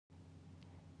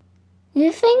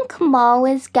You think Mo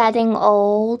is getting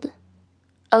old?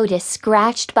 Otis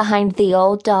scratched behind the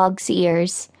old dog's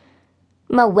ears.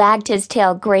 Mo wagged his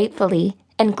tail gratefully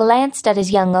and glanced at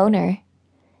his young owner,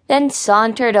 then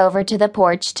sauntered over to the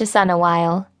porch to sun a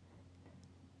while.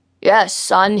 Yes,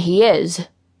 son, he is.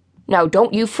 Now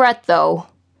don't you fret, though.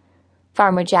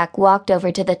 Farmer Jack walked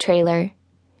over to the trailer.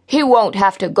 He won't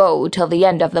have to go till the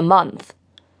end of the month.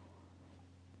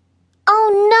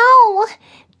 Oh no!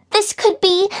 This could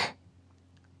be...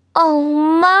 Oh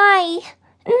my!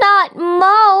 Not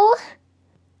Mo!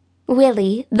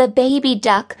 Willie, the baby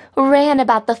duck, ran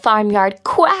about the farmyard,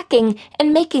 quacking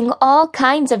and making all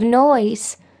kinds of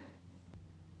noise.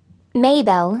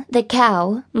 Maybelle, the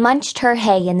cow, munched her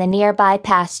hay in the nearby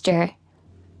pasture.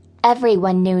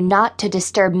 Everyone knew not to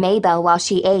disturb Maybelle while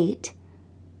she ate.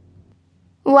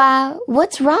 "Why,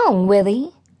 what's wrong,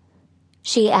 Willie?"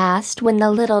 she asked when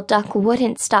the little duck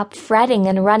wouldn't stop fretting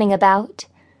and running about.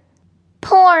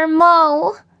 "Poor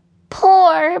Mo!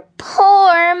 Poor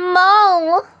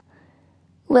Mo!"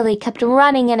 Willie kept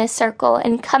running in a circle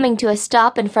and coming to a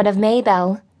stop in front of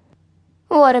Maybelle.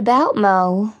 "What about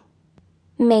Mo?"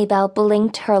 Maybelle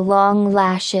blinked her long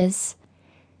lashes.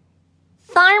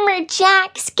 "Farmer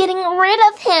Jack's getting rid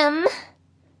of him."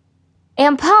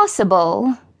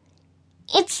 "Impossible."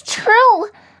 "It's true.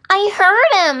 I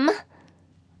heard him."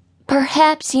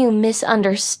 "Perhaps you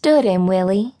misunderstood him,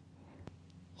 Willie."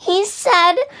 "He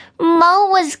said Mo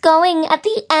was going at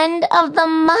the end of the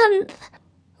month,"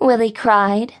 Willie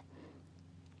cried.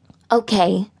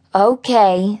 Okay,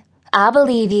 I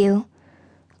believe you.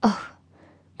 Oh,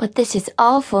 but this is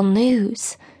awful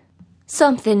news.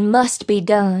 Something must be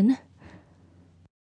done.